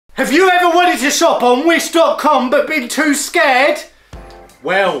Have you ever wanted to shop on Wish.com but been too scared?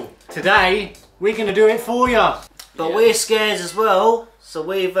 Well, today we're going to do it for you. But we're scared as well, so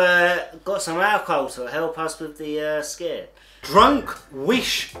we've got some alcohol to help us with the scare. Drunk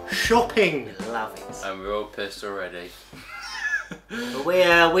Wish shopping. Love it. And we're all pissed already. But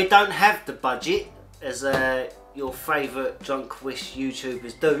we don't have the budget as your favourite Drunk Wish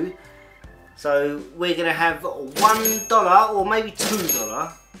YouTubers do. So we're going to have $1 or maybe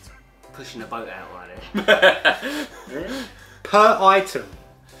 $2. Pushing the boat out right there. Yeah. Per item.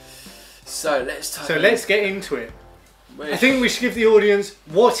 So let's get into it. Wish. I think we should give the audience,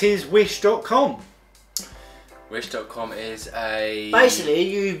 what is Wish.com? Wish.com is a...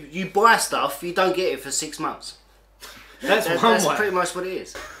 Basically, you buy stuff, you don't get it for 6 months. That's pretty much what it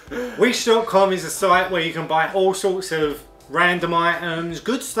is. Wish.com is a site where you can buy all sorts of random items,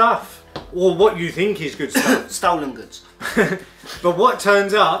 good stuff, or what you think is good stuff. Stolen goods. But what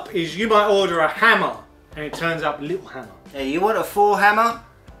turns up is you might order a hammer, and it turns up a little hammer. Yeah, you want a 4 hammer,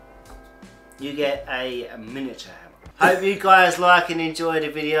 you get a miniature hammer. Hope you guys like and enjoy the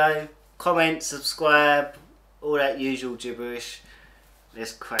video. Comment, subscribe, all that usual gibberish.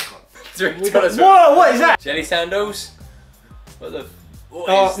 Let's crack on. Whoa, what is that? Jelly sandals? What the...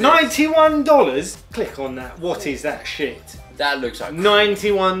 What is this? $91? Click on that. What is that shit? That looks like...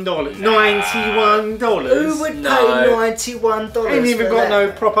 $91. Nah. $91? Who would pay $91 Ain't even for got that?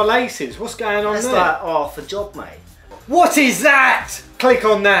 no proper laces. What's going on That's there? like half a job, mate. What is that? Click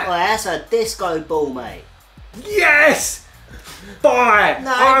on that. Oh, that's a disco ball, mate. Yes! Buy!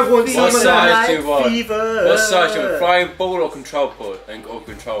 I want some What of size that. do you want? Fever. What size do you want? Flying ball or control pod? Or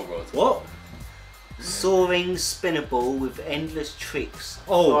control rod? What? Soaring spinner ball with endless tricks.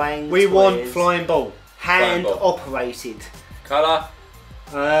 Oh, flying we toys, want flying ball. hand Flying ball. operated. Colour?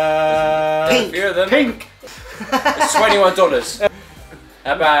 Pink. A few of them. Pink. It's $21.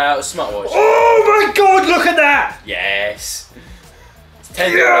 How about a smartwatch? Oh my god, look at that! Yes. It's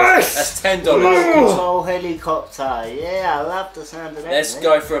 $10. Yes! That's $10. Control helicopter. Yeah, I love the sound of that. Let's mate.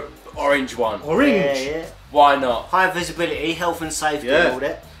 go for an orange one. Orange. Yeah, yeah. Why not? High visibility, health and safety, Yeah. and all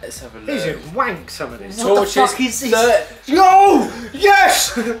that. Let's have a These look. are wank, some of this. What the fuck is this? No!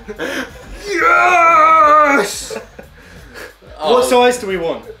 Yes! Yes! Oh, What size do we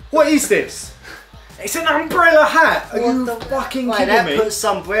want? What is this? It's an umbrella hat. Are What you the fucking Mate, kidding that me? puts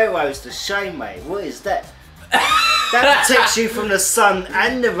sombreros to shame, mate. What is that? That protects you from the sun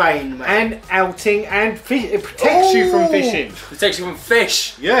and the rain, mate. And outing and fish. It protects you from Oh. fishing. Protects you from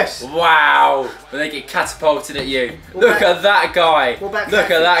fish. Yes. Wow. When they get catapulted at you. What Look about- at that guy. what about Look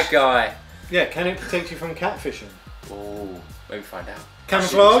at that catfish? guy. Yeah, can it protect you from catfishing? Oh, maybe find out.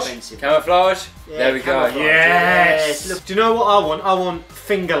 Camouflage? Expensive. Camouflage? Yeah, There we go. camouflage. Yes. Yes, look. Do you know what I want? I want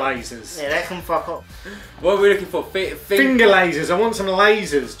finger lasers. Yeah, that can fuck up. What are we looking for? Finger lasers. I want some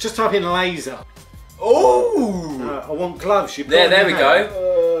lasers. Just type in laser. Oh! I want gloves. You put There, on there your we hand.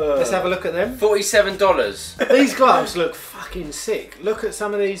 go. Let's have a look at them. $47. These gloves look fucking sick. Look at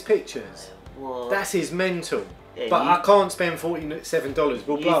some of these pictures. What? That is mental. Yeah, But you- I can't spend $47.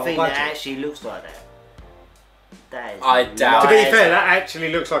 We'll blow You our think that budget. actually looks like that? That is I doubt To be lies. fair, that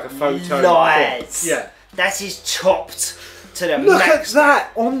actually looks like a photo. Lies. Yeah. That is chopped to the Look at max.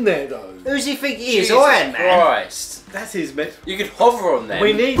 that on there though. Who's he think he is? Jesus Iron Man? Christ. That is me. You could hover on them.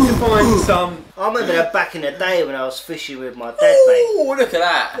 We need to find some. I remember that back in the day when I was fishing with my dad, mate. Oh, look at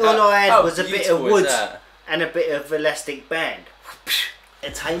that. All I had How was a bit beautiful of is wood that? and a bit of elastic band.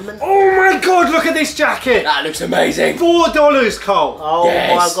 Attainment. Oh my god! Look at this jacket. That looks amazing. $4, Cole. Oh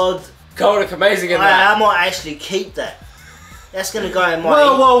Yes. my god. God, look amazing in I that. might actually keep that. That's gonna go in my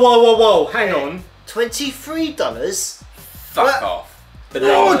Whoa, whoa, whoa, whoa, whoa! Hang on. $23. Fuck What? off.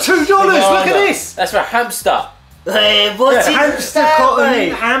 Oh, $2! Look at this. That's for a hamster. Hey, what's in Hamster that, cotton mate?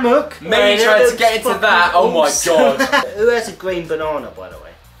 hammock. Me Mate, that trying to looks get into fucking that. Oh my awesome. god. Who has a green banana, by the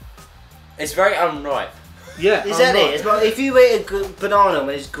way? It's very unripe. Yeah. Is I'm that right. it? It's like if you eat a banana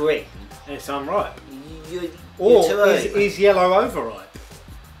when it's green, Yes, I'm right. you're Or too early. is yellow overripe?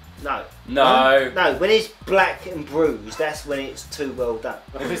 No. No. No, when it's black and bruised, that's when it's too well done.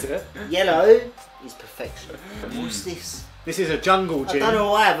 Oh, is it? Yellow is perfection. What's this? This is a jungle I gym. don't know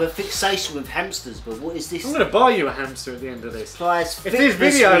why I have a fixation with hamsters, but what is this? I'm going to buy you a hamster at the end of this. Prize If this fitness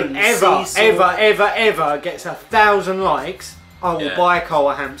video ring, ever, seesaw. ever gets 1,000 likes, I will Yeah. buy Cole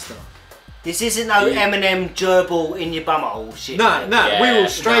a hamster. This isn't no Yeah. M&M gerbil in your bumhole shit. No, mate. no, we Yeah, will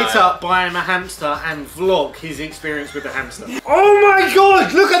straight no. up buy him a hamster and vlog his experience with the hamster. Oh my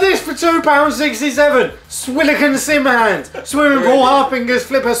god, look at this for £2.67. Swillican sim hand, swimming pool, half fingers,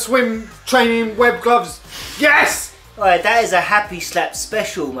 flipper, swim, training, web gloves. Yes! Alright, that is a happy slap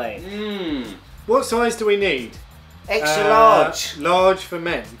special, mate. Mmm. What size do we need? Extra large. Large for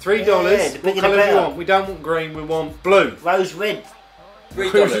men. $3. Yeah, the What bigger the colour do you better. want? We don't want green, we want blue. Rose red.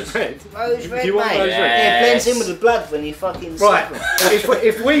 $3. Red. Rose red, You want mate. rose red? Yeah, it blends in with the blood when you fucking Right, slap them.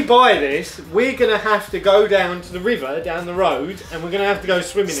 if we buy this, we're going to have to go down to the river, down the road, and we're going to have to go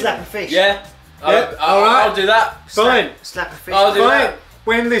swimming Slap a in it. fish. Yeah. Yeah, I'll, alright. I'll do that. Fine. Slap a fish. I'll do Fine. that.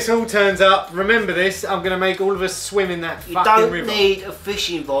 When this all turns up, remember this, I'm going to make all of us swim in that You fucking don't river. need a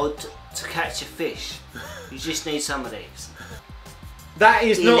fishing rod to catch a fish. You just need some of these. That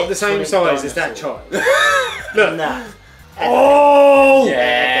is not the same Electronic size as that dinosaur. child. Look. Nah. Oh!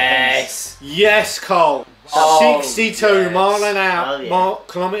 Yes. Yes, Cole. Oh, 62 yes. mile an hour, Oh, yeah.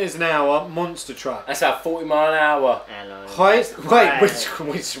 kilometres an hour, monster truck. That's about 40 mile an hour. Hello. Highest. Wait, Right.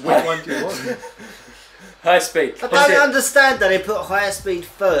 which one do you want? High speed. I don't understand that they put higher speed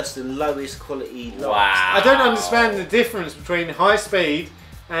first and lowest quality last. Wow. I don't understand the difference between high speed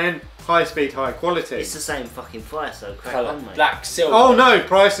and high speed, high quality. It's the same fucking price though, crack Colour. on, mate. Black, silver. Oh no,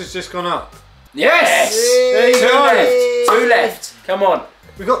 price has just gone up. Yes! There you Two go. left. Two left. Come on.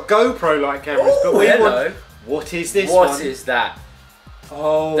 We've got GoPro-like cameras, but we Hello. want. What is this What one? is that?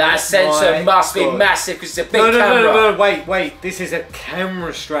 Oh, That sensor my must be God. massive because it's a big No, camera. no, wait. This is a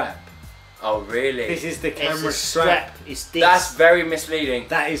camera strap. Oh, really? This is the It's camera a strap. strap. It's this. That's very misleading.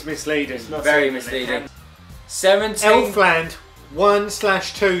 That is misleading. It's not Very saving misleading. it. 17. Elfland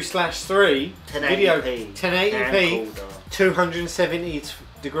 1/2/3 video 1080p. 1080p Camcorder. 270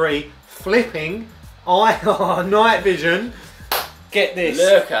 degree flipping eye night vision. Get this.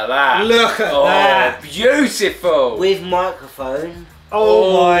 Look at that. Look at Oh, that. beautiful. With microphone.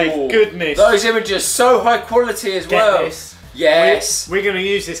 Oh my goodness. Those images are so high quality as Get well. this. Yes. We're going to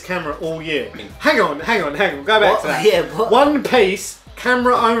use this camera all year. Hang on. Go back What? to that. Yeah, what? One piece,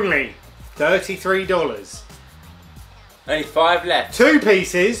 camera only, $33. Only 5 left. Two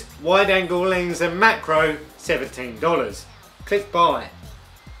pieces, wide angle lens and macro, $17. Click buy.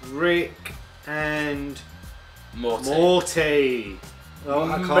 Rick and Morty. Morty. Oh,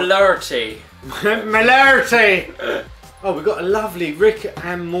 I can't. Malurity. Malarity. Oh, we've got a lovely Rick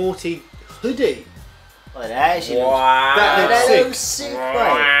and Morty hoodie. Oh, that actually Wow. That looks, looks that looks sick,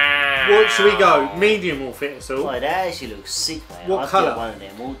 mate. What should we go? Medium will fit us all. Oh, that actually looks sick, mate. What I'd colour? get one of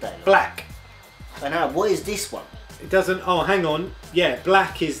them all day. Black. I know. What is this one? It doesn't. Oh, hang on. Yeah,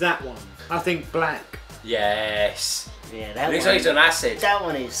 black is that one. I think black. Yes. Yeah, that It looks one. like he's on acid. That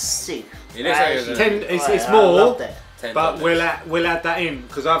one is sick. It looks like he's on Ten- it's I more, love that. $10. But we'll add that in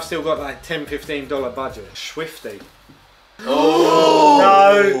because I've still got like $10-15 budget. Swifty.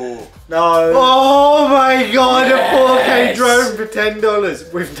 Oh. No. Oh my god, a 4K Yes. drone for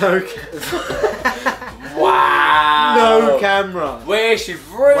 $10 with no Wow. no camera. Wish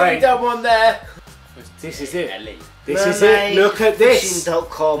you've really Wait. done one there. This is it. Ellie. This is it. Look at this.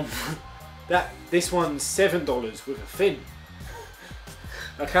 Fishing.com. This one's $7 with a fin.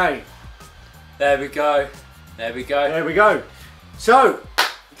 Okay, There we go. There we go. there we go. So,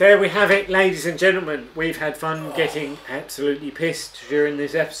 there we have it, ladies and gentlemen. We've had fun getting absolutely pissed during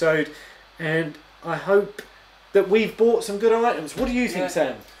this episode, and I hope that we've bought some good items. What do you think, Yeah.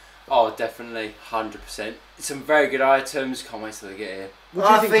 Sam? Oh, definitely. 100%. Some very good items. Can't wait till they get here. What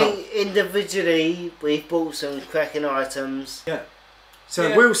do you I think? think individually we've bought some cracking items. Yeah. So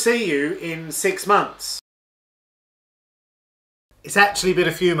Yeah. we'll see you in 6 months. It's actually been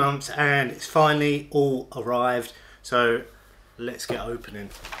a few months and it's finally all arrived. So let's get opening.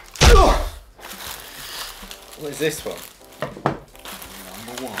 What is this one?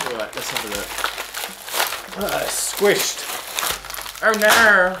 Number 1. Alright, let's have a look. Squished. Oh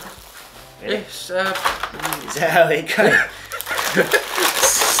no. Yeah. It's Is that how it goes?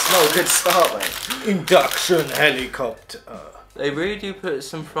 It's not a good start, mate. Induction helicopter. they really do put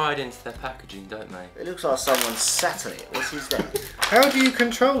some pride into their packaging, don't they? It looks like someone sat on it. What is that? How do you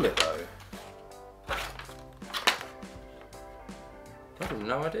control it though? I have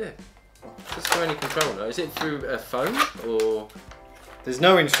no idea. What's there any controller? Is it through a phone or? There's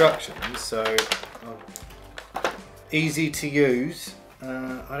no instructions, so easy to use.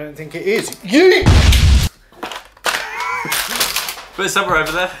 I don't think it is. Yeet! Put it somewhere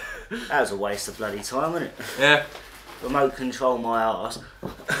over there. That was a waste of bloody time, wasn't it? Yeah. Remote control my arse.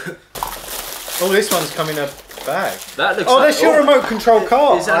 Oh, this one's come in a bag. That looks. Oh, like, that's your remote control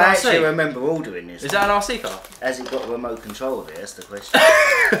car. Is that I an actually RC? remember ordering this. Is that an RC car? Has it got a remote control of it? That's the question.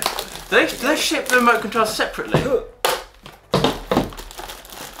 Do they ship the remote control separately? I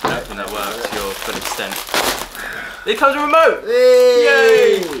don't think that works to your full extent. Here comes a remote!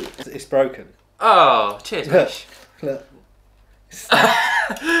 Yay! It's broken. Oh, cheers, Mish. Look.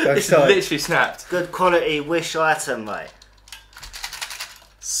 It's literally snapped. Good quality Wish item, mate.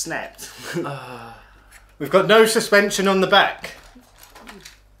 Snapped. We've got no suspension on the back.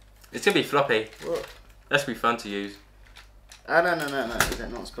 It's gonna be floppy. What? That's gonna be fun to use. Oh, no. Is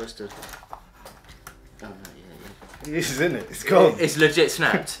that not supposed to... Oh, no, yeah. It is, isn't it? It's gone. It's legit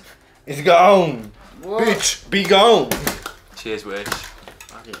snapped. It's gone. What? Bitch, be gone. Cheers, Wish.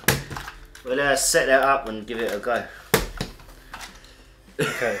 Fuck it. We'll set that up and give it a go.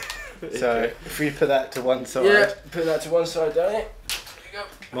 Okay. So if we put that to one side. Yeah, put that to one side, don't it?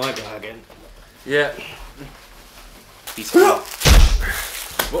 My guy again. Yeah. He's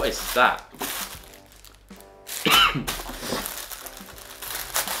What is that?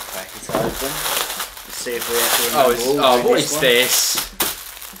 Crack it open. Let's see if we have to Oh, remember all what this is one. this?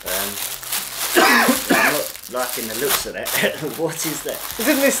 I'm not liking the looks of that. What is that?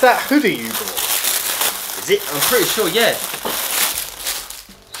 Isn't this that hoodie you bought? Is it? I'm pretty sure, yeah.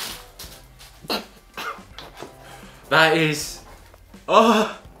 That is...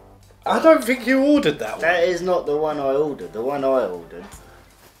 Oh! I don't think you ordered that one. That is not the one I ordered. The one I ordered,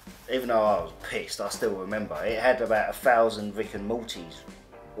 even though I was pissed, I still remember it had about 1,000 Rick and Mortys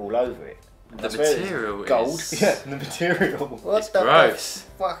all over it. The I swear it was material gold. is... Yeah, the material. What It's the gross.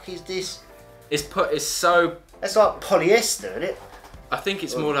 fuck is this? It's so... That's like polyester, isn't it? I think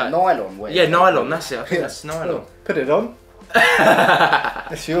it's more like... nylon. Whatever. Yeah, nylon, that's it. I think that's nylon. Put it on.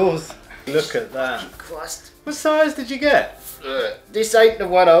 It's yours. Look at that. Christ. What size did you get? This ain't the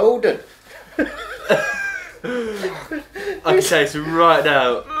one I ordered. I can say this right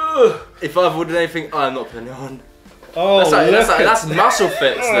now. If I've ordered anything, I'm not putting it on. Oh, That's muscle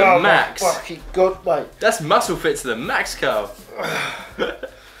fit to the max. Oh, fucking God, mate. That's muscle fit to the max, Carl. That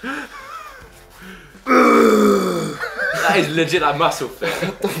is legit like muscle fit.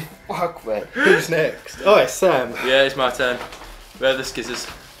 Fuck, mate. Who's next? Oh, it's Sam. Yeah, it's my turn. Where are the skizzers?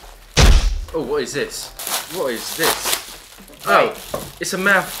 Oh, what is this? What is this? Oh, it's a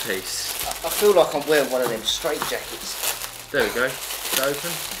mouthpiece. I feel like I'm wearing one of them straight jackets. There we go. Is that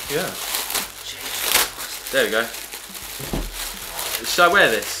open? Yeah. There we go. Should I wear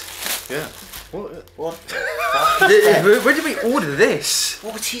this? Yeah. What? What? Where did we order this?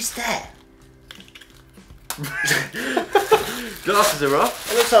 What is that? Glasses are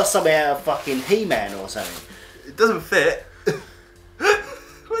off. It looks like something out of fucking He-Man or something. It doesn't fit.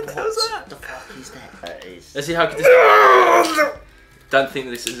 What the hell's that? What the fuck is that? That is... Let's see how could this... Don't think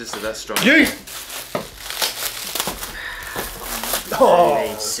this is that strong. You! Oh. You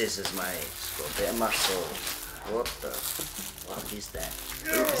need scissors, mate. It's got a bit of muscle. What the fuck is that?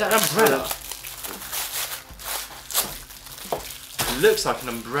 Is that an umbrella? It looks like an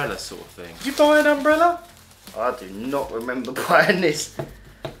umbrella sort of thing. Did you buy an umbrella? I do not remember buying this.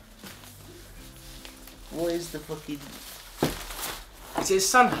 What is the fucking... Is it a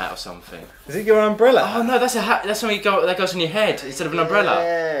sun hat or something? Is it your umbrella? Oh no, that's a hat. That's something that goes on your head instead of an umbrella.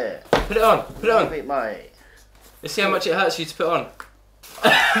 Yeah. Put it on. Put it on. It, mate. Let's see how much it hurts you to put on.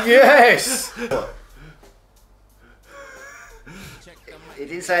 Yes! It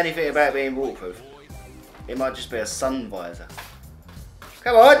didn't say anything about being waterproof. It might just be a sun visor.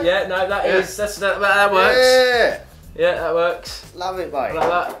 Come on! Yeah, no, that works. Yeah! Yeah, that works. Love it, mate. Like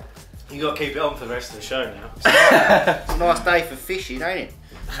that. You got to keep it on for the rest of the show now. It's a nice day for fishing, ain't it?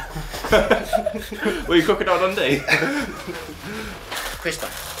 What are you cooking on Monday? Krista,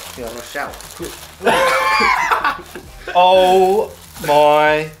 you want a shower? Oh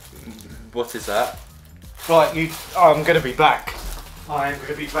my. What is that? Right, you. I'm going to be back. I'm going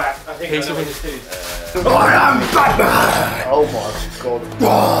to be back. I think He's I know what looking- this is. I am Batman! Oh my god.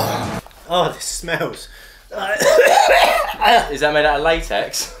 Oh, this smells. Is that made out of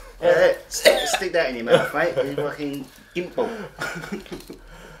latex? Yeah, stick that in your mouth, mate. You fucking gimple.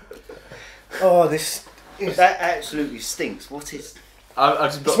 Oh, this. That absolutely stinks. What is... I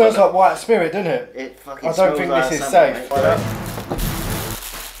just It got smells like white spirit, doesn't it? It fucking I don't smells think like this is something, safe. mate.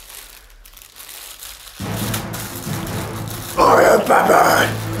 I am Batman!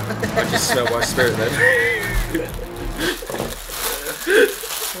 I just smell white spirit then.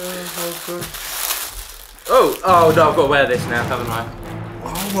 Oh no, I've got to wear this now, haven't I?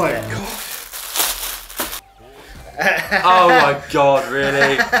 Oh my god. Oh my god,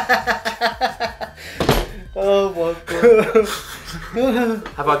 really? Oh my god.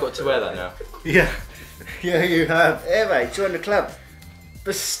 Have I got to wear that now? Yeah. Yeah, you have. Yeah, mate, join the club.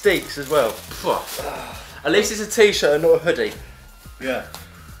 This stinks as well. At least it's a t-shirt and not a hoodie. Yeah.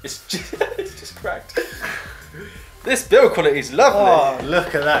 It's just cracked. This build quality is lovely. Oh,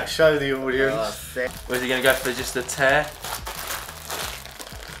 look at that. Show the audience. Oh, sick. Or is he going to go for just a tear?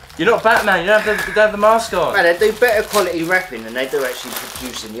 You're not Batman, you don't have the mask on. Man, they do better quality wrapping than they do actually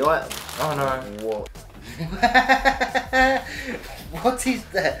producing the item. Oh no. What? What is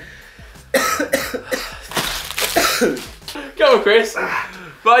that? Go on, Chris.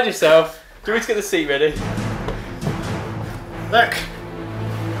 Mind yourself. Do we need to get the seat ready? Look,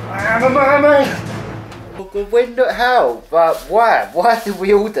 I am a mermaid. When, how? But why? Why did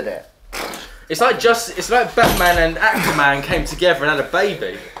we order that? It's like Batman and Aquaman came together and had a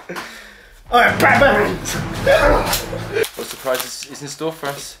baby. I am Batman. What surprise is in store for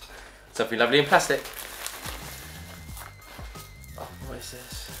us? Something lovely in plastic. Oh, what is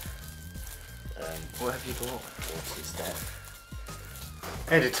this? What have you bought? What is that?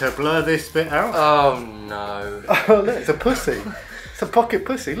 Editor, blur this bit out. Oh no. Oh look, it's a pussy. It's a pocket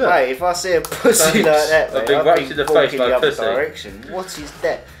pussy, look. Hey, if I see a pussy Thanks. like that, I've mate, been I'll whacked be in the walking face by the a other pussy. direction. What is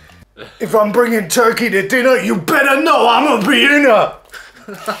that? If I'm bringing turkey to dinner, you better know I'm a beginner.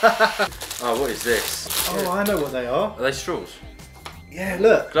 Oh, what is this? Oh, I know what they are. Are they straws? Yeah,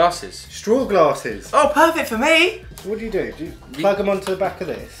 look. Glasses? Straw glasses. Oh, perfect for me! So what do? Do you plug them onto the back of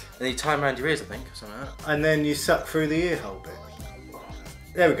this? And you tie them around your ears, I think, or something like that. And then you suck through the ear hole bit.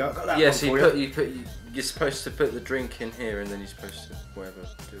 There we go, I got that Yeah, one so for you're supposed to put the drink in here and then you're supposed to whatever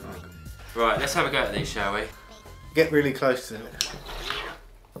do it. Right, let's have a go at these, shall we? Get really close to it.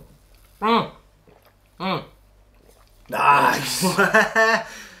 Nice.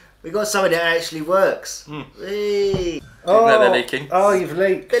 We got something that actually works. Whee! No, they're leaking. Oh, you've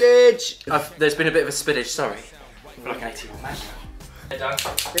leaked. Village! There's been a bit of a spillage, sorry. I'm like an 81 man now. They're done.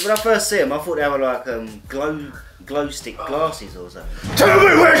 When I first see them, I thought they were like glow stick glasses or something. Tell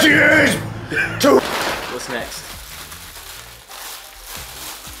me where she is! What's next?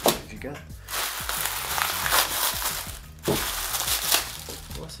 Where'd you go?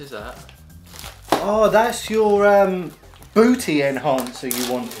 What is that? Oh, that's your booty enhancer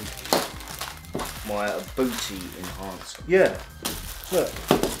you wanted. My booty enhancer. Yeah. Look.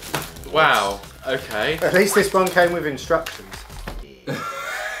 Wow, okay. At least this one came with instructions.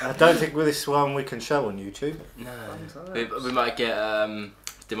 I don't think with this one we can show on YouTube. No, we might get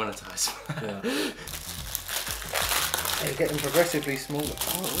demonetised. Yeah. They're getting progressively smaller.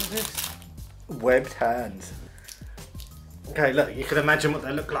 Oh, what is this? Webbed hands. Okay, look, you can imagine what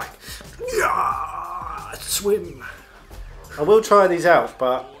they look like. Yeah, swim. I will try these out,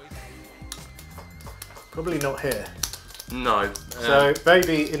 but probably not here. No. So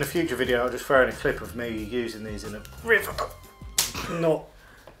maybe in a future video I'll just throw in a clip of me using these in a river. Not.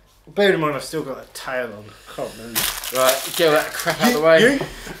 Bear in mind I've still got a tail on. Can't move. Right, get all that crap out of the way.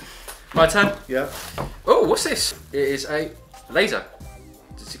 My turn. Yeah. Oh, what's this? It is a laser.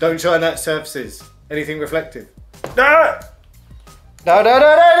 Don't shine at surfaces. Anything reflective. No! No, no, no,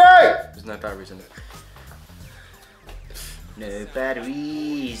 no, no! There's no batteries in it. No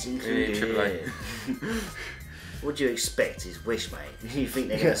batteries included. AAA. What do you expect is Wish, mate? You think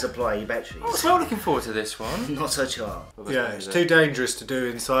they're going to supply you batteries? I was well looking forward to this one. Not so chart. Yeah, it's too dangerous to do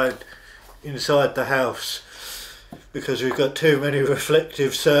inside the house because we've got too many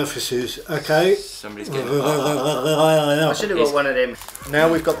reflective surfaces. Okay. Somebody's getting. I should have got one of them. Now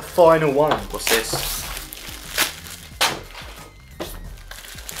we've got the final one. What's this?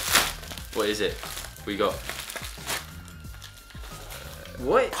 What is it? We got.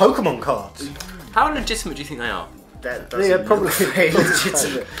 What? Pokemon cards. How legitimate do you think they are? That doesn't Yeah, probably look very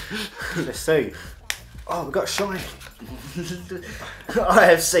legitimate. Let's see. Oh, we've got shiny. I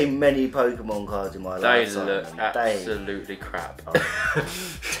have seen many Pokemon cards in my They lifetime. look and absolutely crap.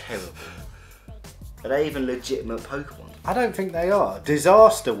 terrible. Are they even legitimate Pokemon? I don't think they are.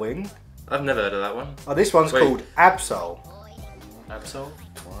 Disaster Wing. I've never heard of that one. Oh, this one's Wait. called Absol. Absol?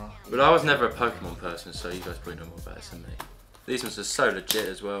 Wow. But I was never a Pokemon person, so you guys probably know more about this than me. These ones are so legit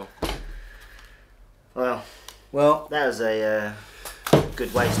as well. Well, that was a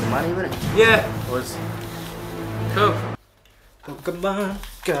good waste of money, wasn't it? Yeah, it was. Cool. Pokemon,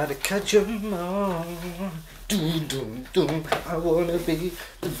 gotta catch 'em all. Doom, doom, doom. I wanna be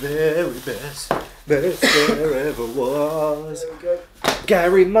the very best there ever was. There we go.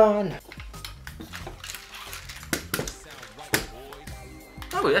 Gary Mon.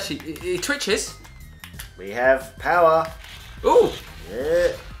 Oh, actually, it twitches. We have power. Ooh.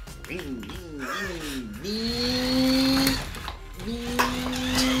 Yeah.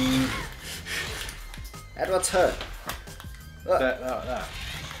 How do I turn? That.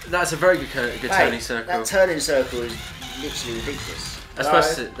 That's a very good turning Hey, circle. that turning circle is literally ridiculous. That's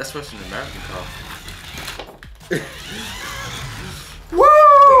supposed to be an American car. Woo!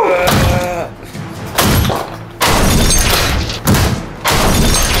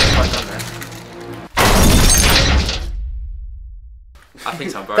 I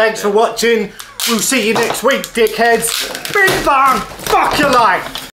think I'm broke. Thanks for watching. We'll see you next week, dickheads. Bing bang. Fuck your life.